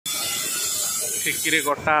ठिकी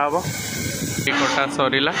कटा हम कटा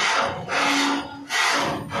सरला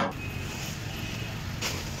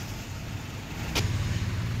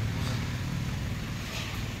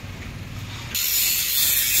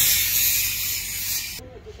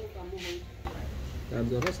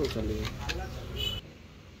सब चल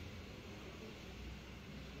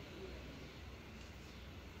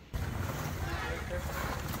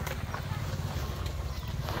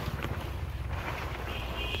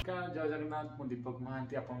जय जगन्नाथ मु दीपक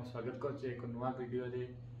महांती आपन स्वागत करछे एक नुआ वीडियो रे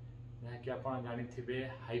जहा कि आपन जानि थिबे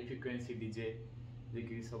हाई फ्रिक्वेंसी डीजे जे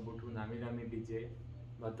कि सबुठु नामी नामी डीजे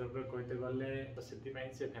भद्रक कहते गले तो सेति पई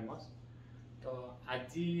से फेमस। तो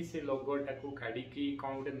आज से लोगोटा को काढ़ी की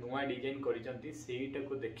कौन गोटे नुआ डिजाइन करिसंती सेईटा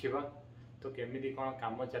को देखिबा। तो केमिति कौन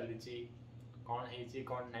काम चलीची कौन हेची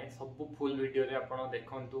कौन नाही सब फुल वीडियो रे आपन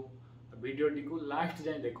देखंतु वीडियो टी को लास्ट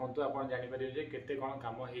जाय देखंतु आपन जानि परिबे जे केते कौन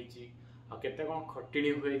काम हेची आ केते कौन खटिणी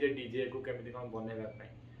हुए जे डीजे को केमिति कौन बनेबा पई।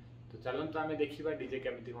 तो चलंतु आमे देखिबा डीजे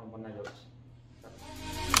केमिति कौन बना जाउछ।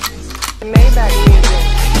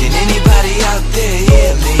 Can anybody out there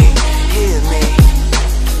hear me? Hear me?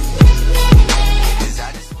 Cuz I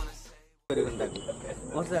just wanna say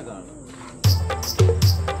what's that going?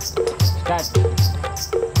 Start.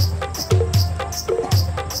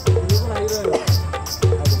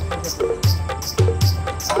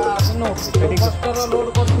 No, poster load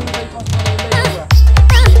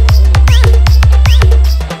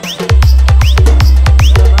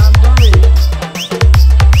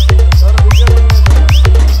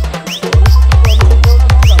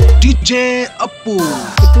DJ Appu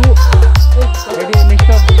itu jadi next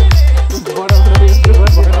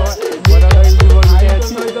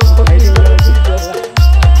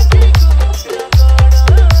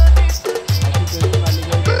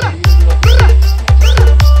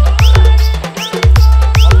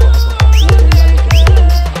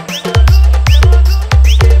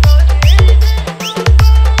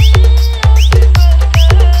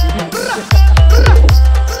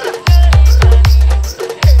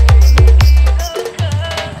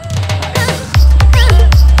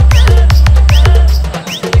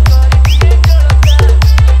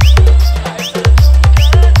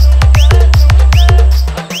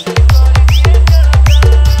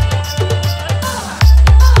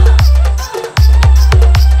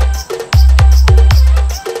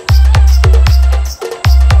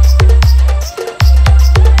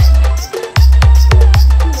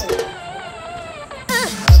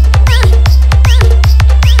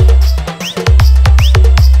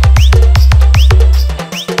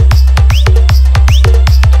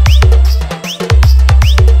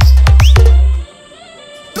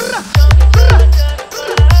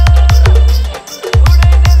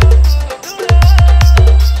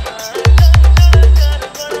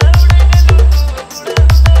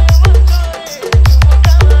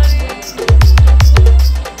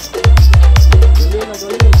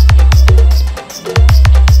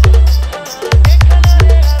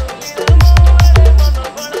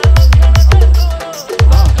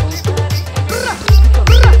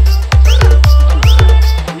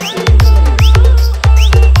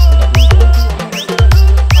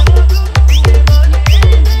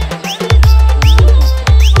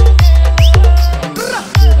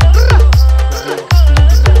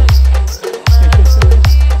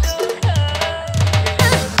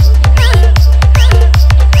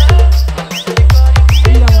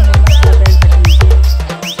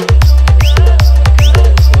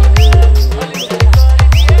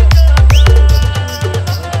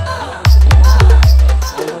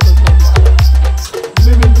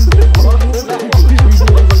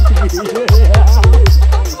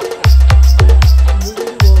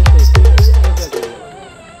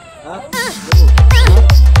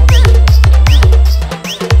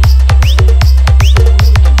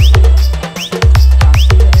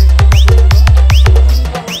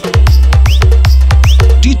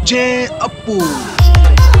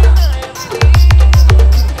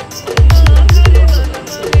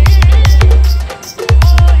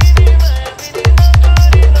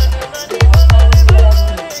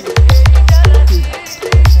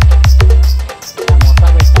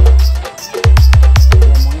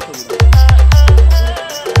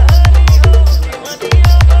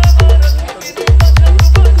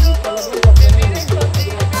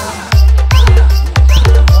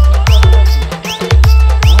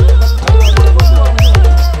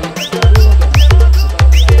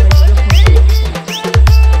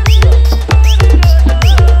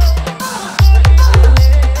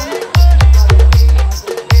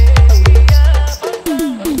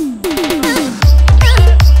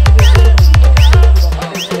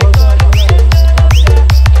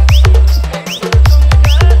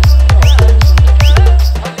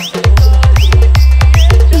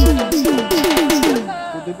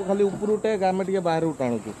आम टे बाहर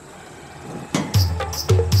टाणुचु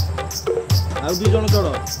आउ 2 जण चढ़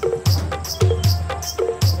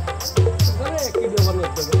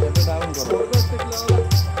डाउन करो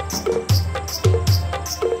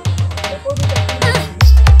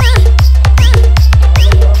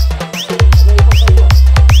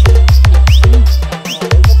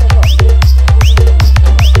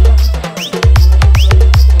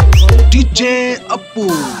DJ Appu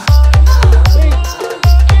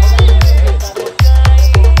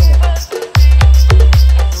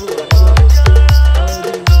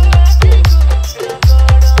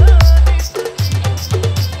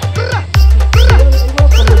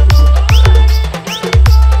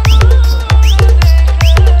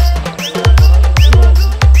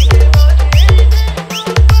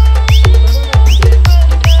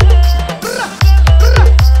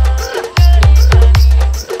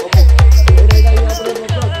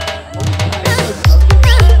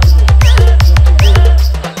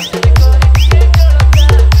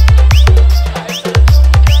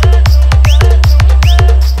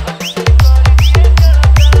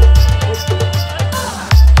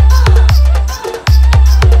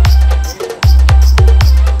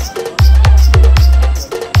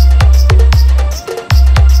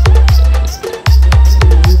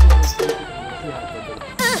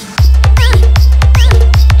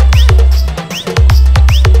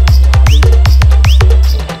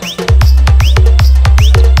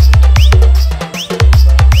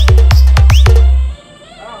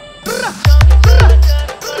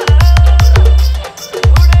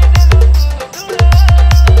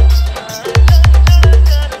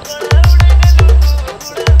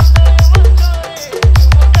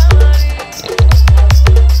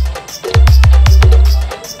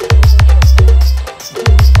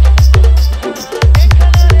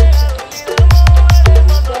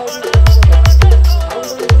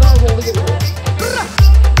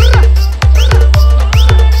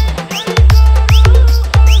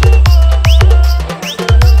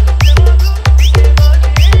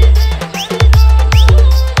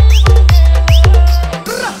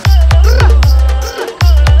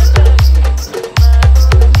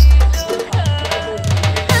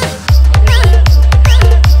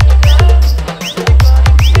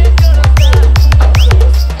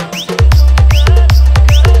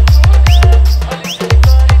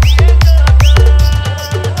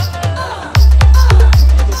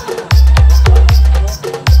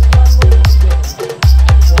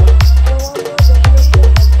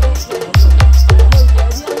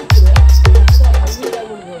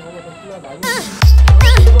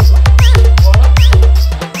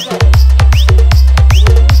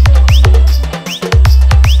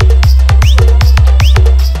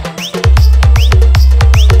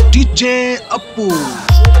DJ Appu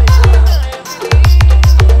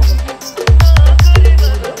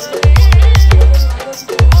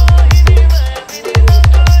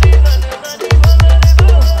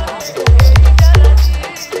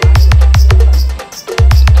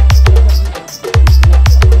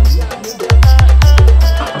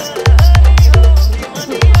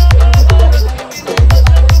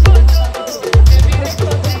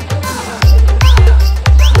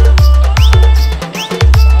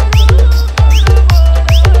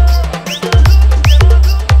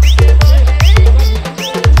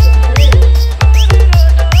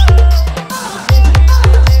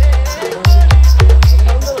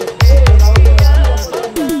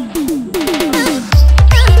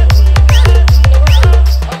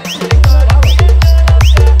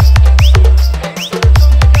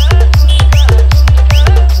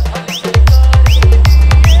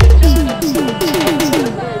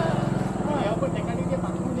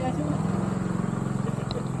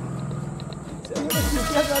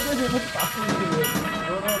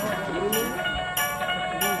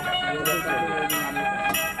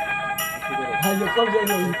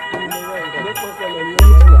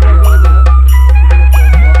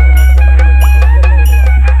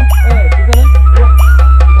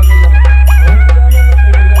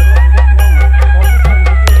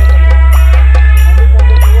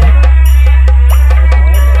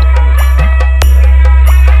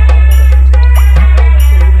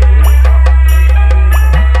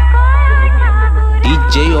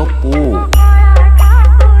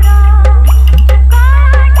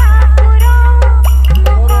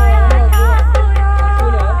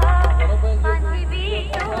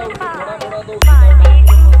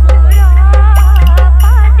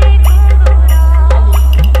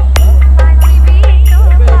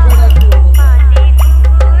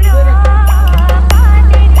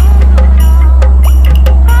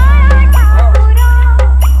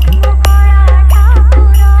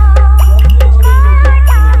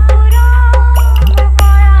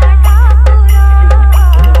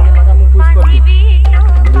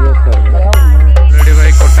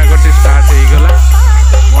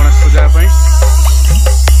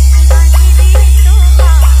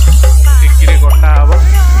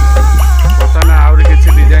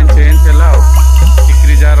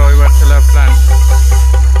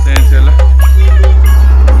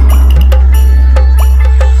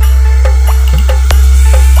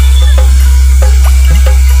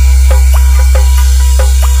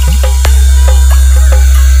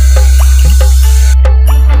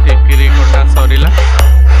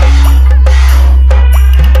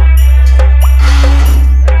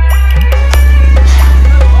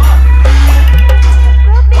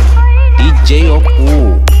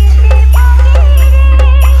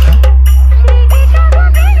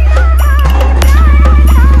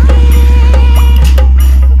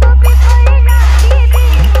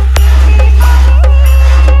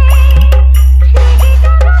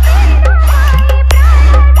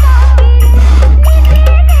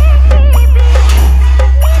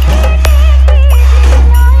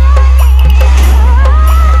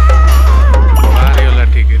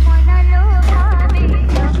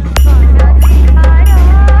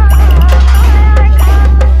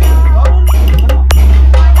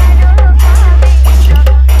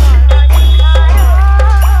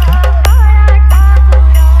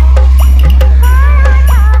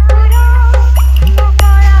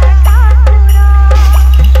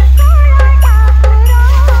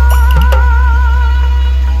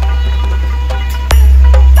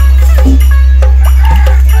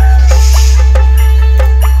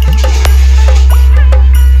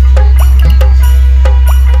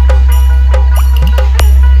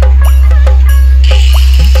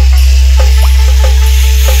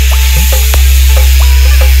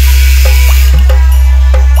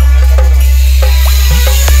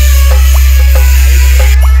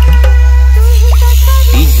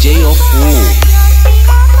Appu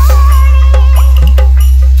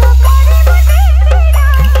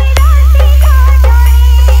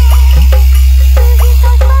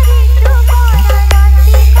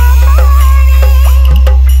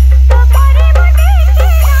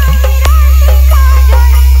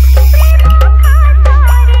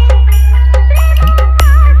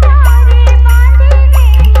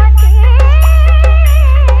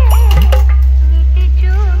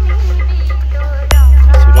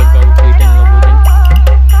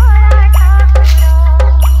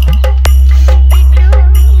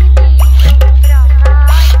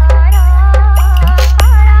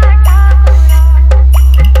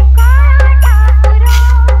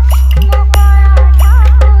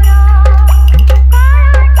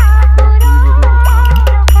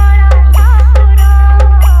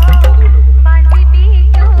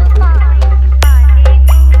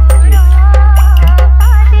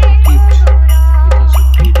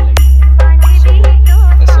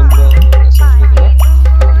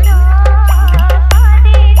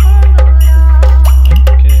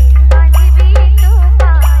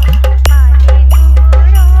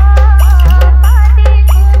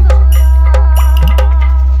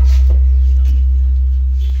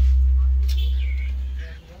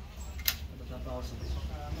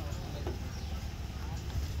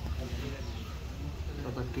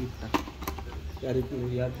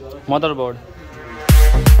motherboard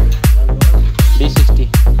D60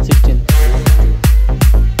 16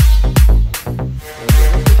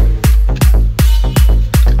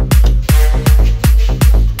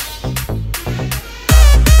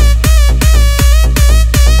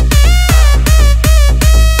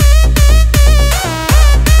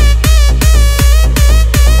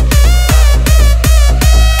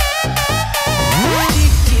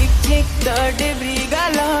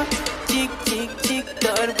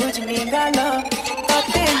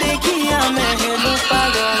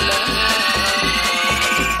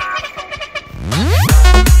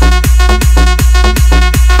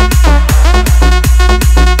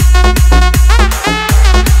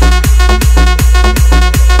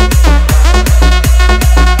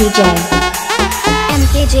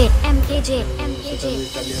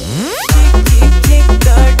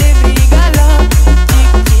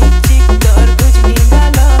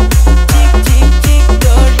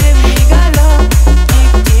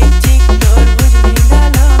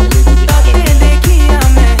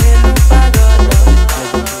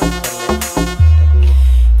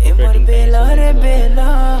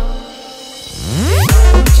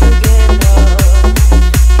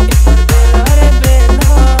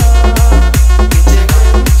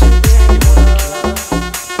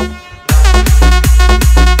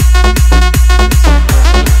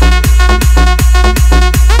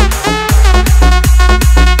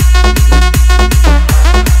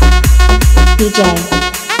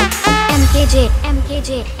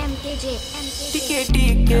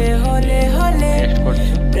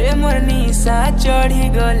 चढ़ी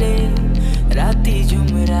गले राती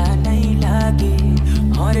झुमरा नहीं लागे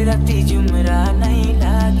और राती झुमरा नहीं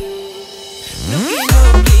लागे लुकी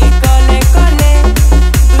लुकी कले कले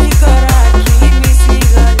दुई करा की मिसी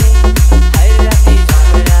गले हर राती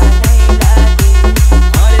झुमरा नहीं लागे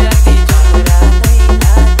और राती झुमरा नहीं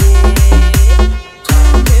लागे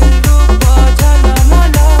बिंदु पजल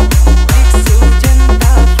मला दिक्सु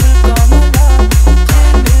जनता फुल कमला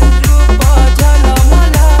बिंदु पजल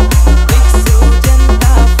मला दिक्सु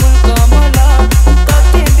जनता फुल कमला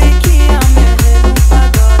तते देखिया मेरे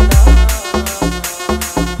पागल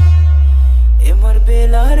ए मोर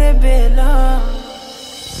बेला रे बेला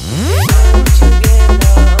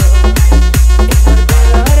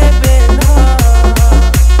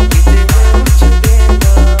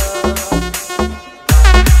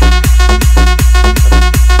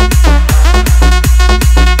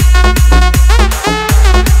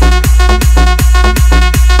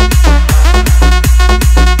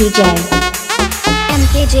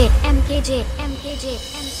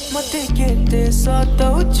मते केते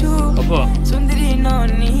सताउछु सुंदरी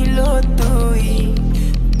नानी लो तुई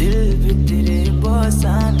दिल भितरे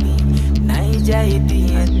बसामी नहीं जाई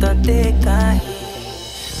दिए तते काहे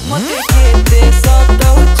मते केते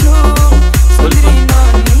सताउछु सुंदरी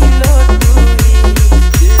नानी लो तुई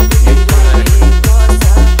दिल भितरे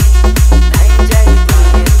बसामी नहीं जाई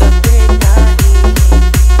दिए तते काहे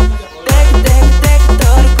देख देख देख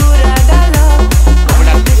तोर गुरा डालो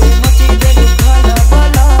हमरा तेरे मची दे खाला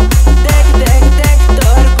बोला देख देख देख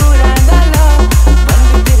तोर गुरा डालो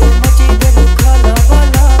बंद तेरे मची दे खाला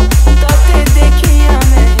बोला तते देखिया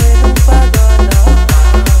मैं हेरू पागल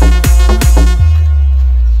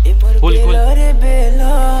ए मोर बेला रे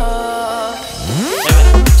बेला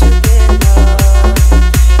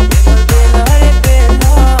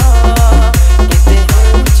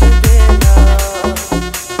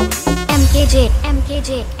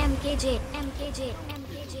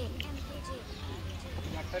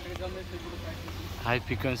हाई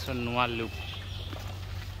फ्रिक्वेंसी नुआ लुक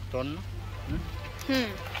टोन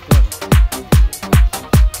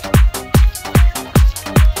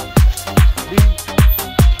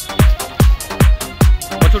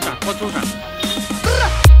पछुटा पछुटा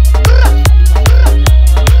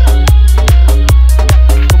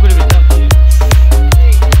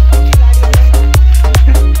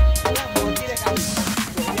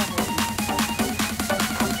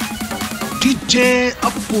DJ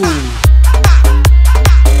Appu.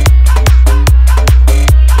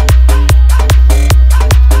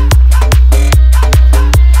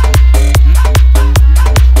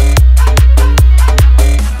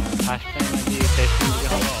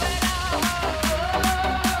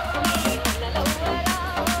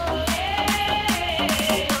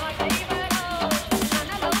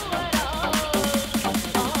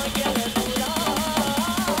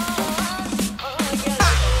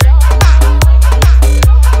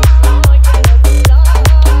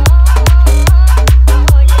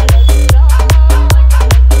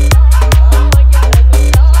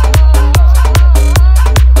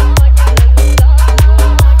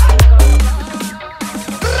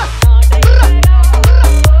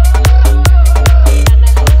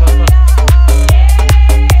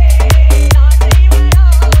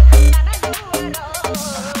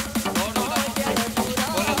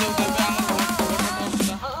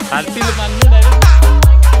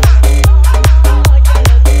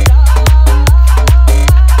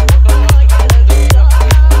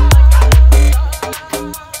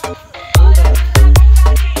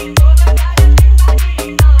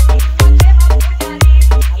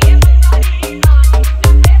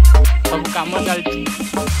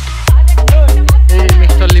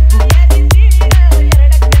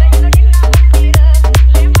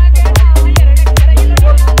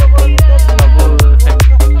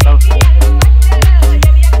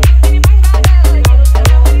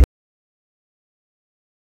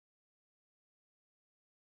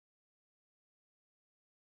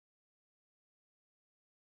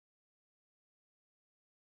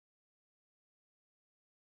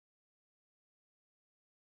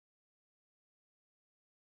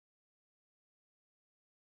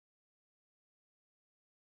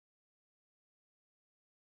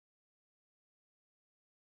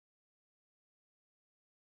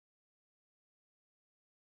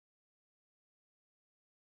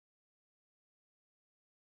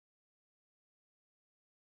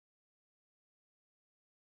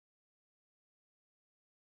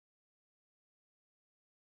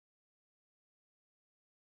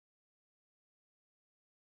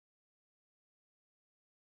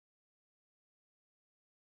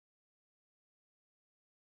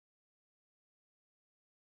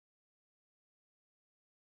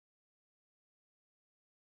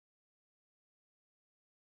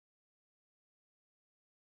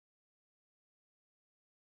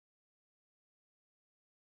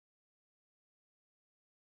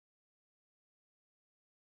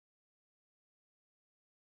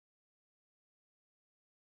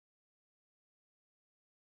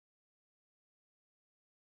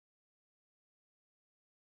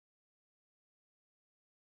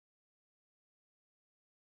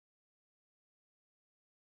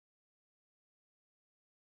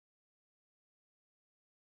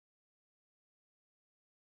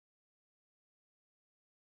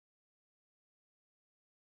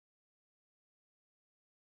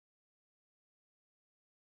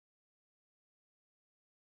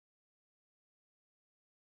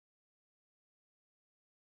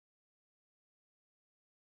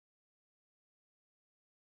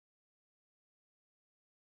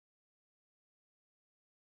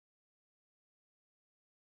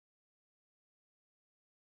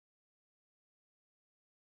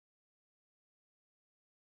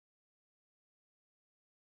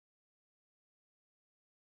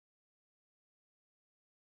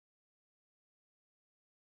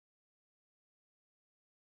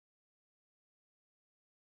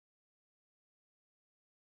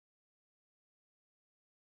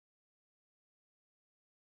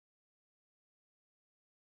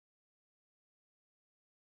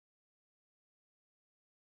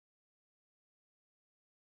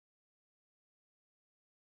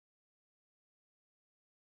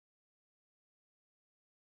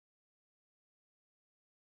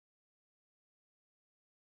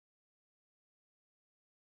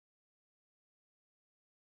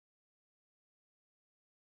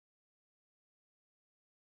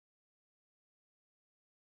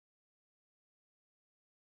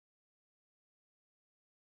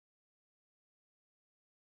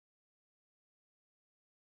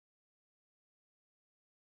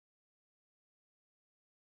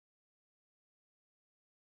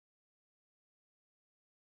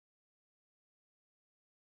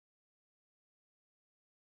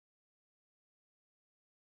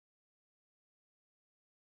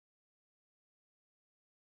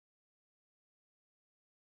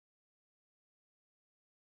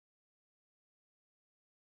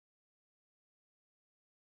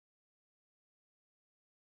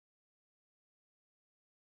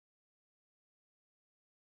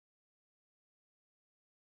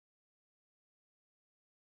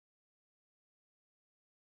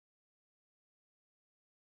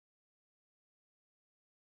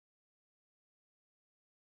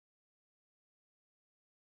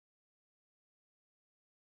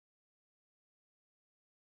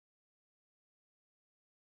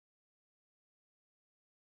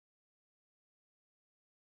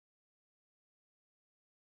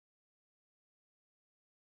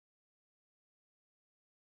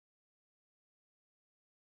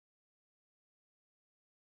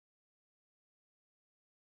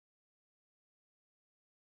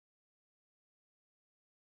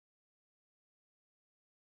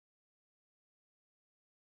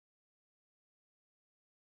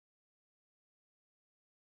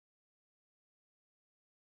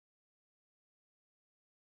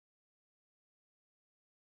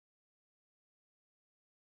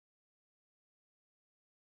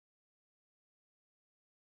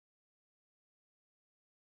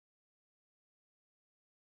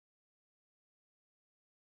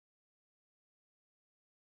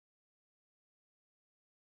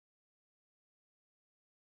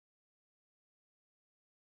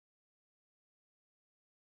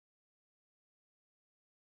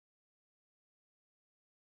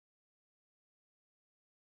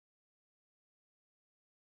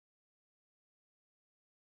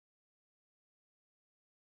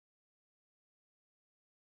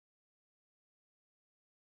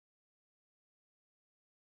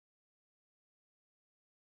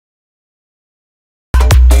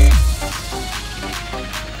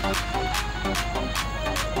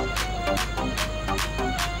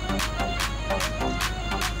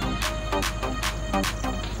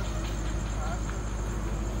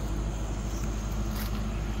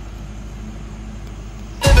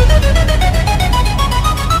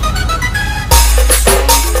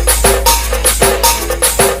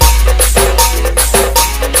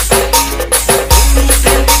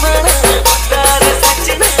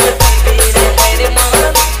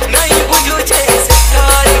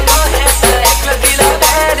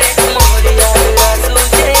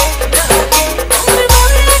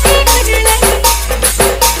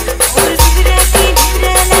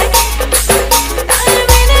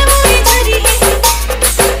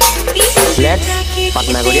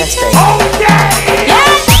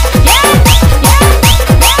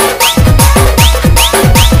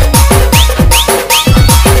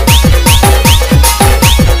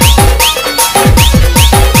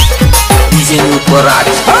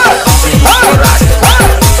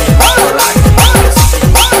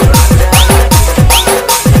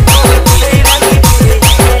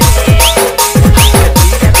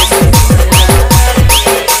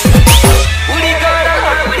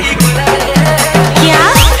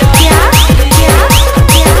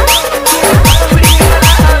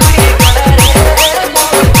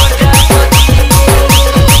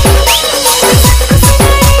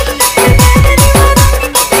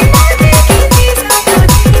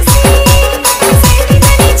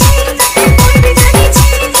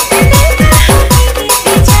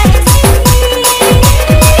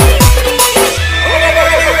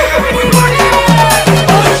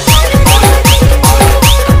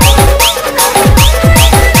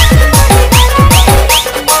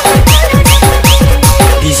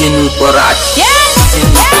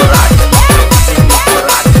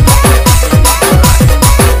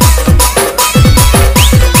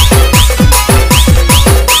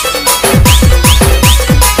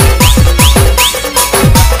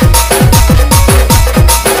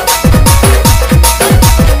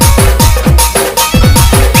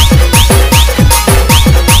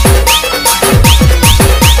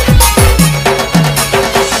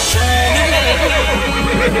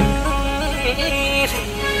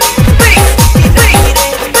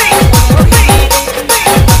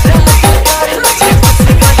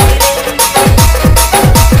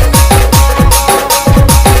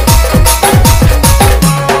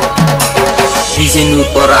 DJ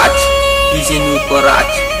Nuparat, DJ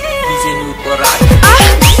Nuparat.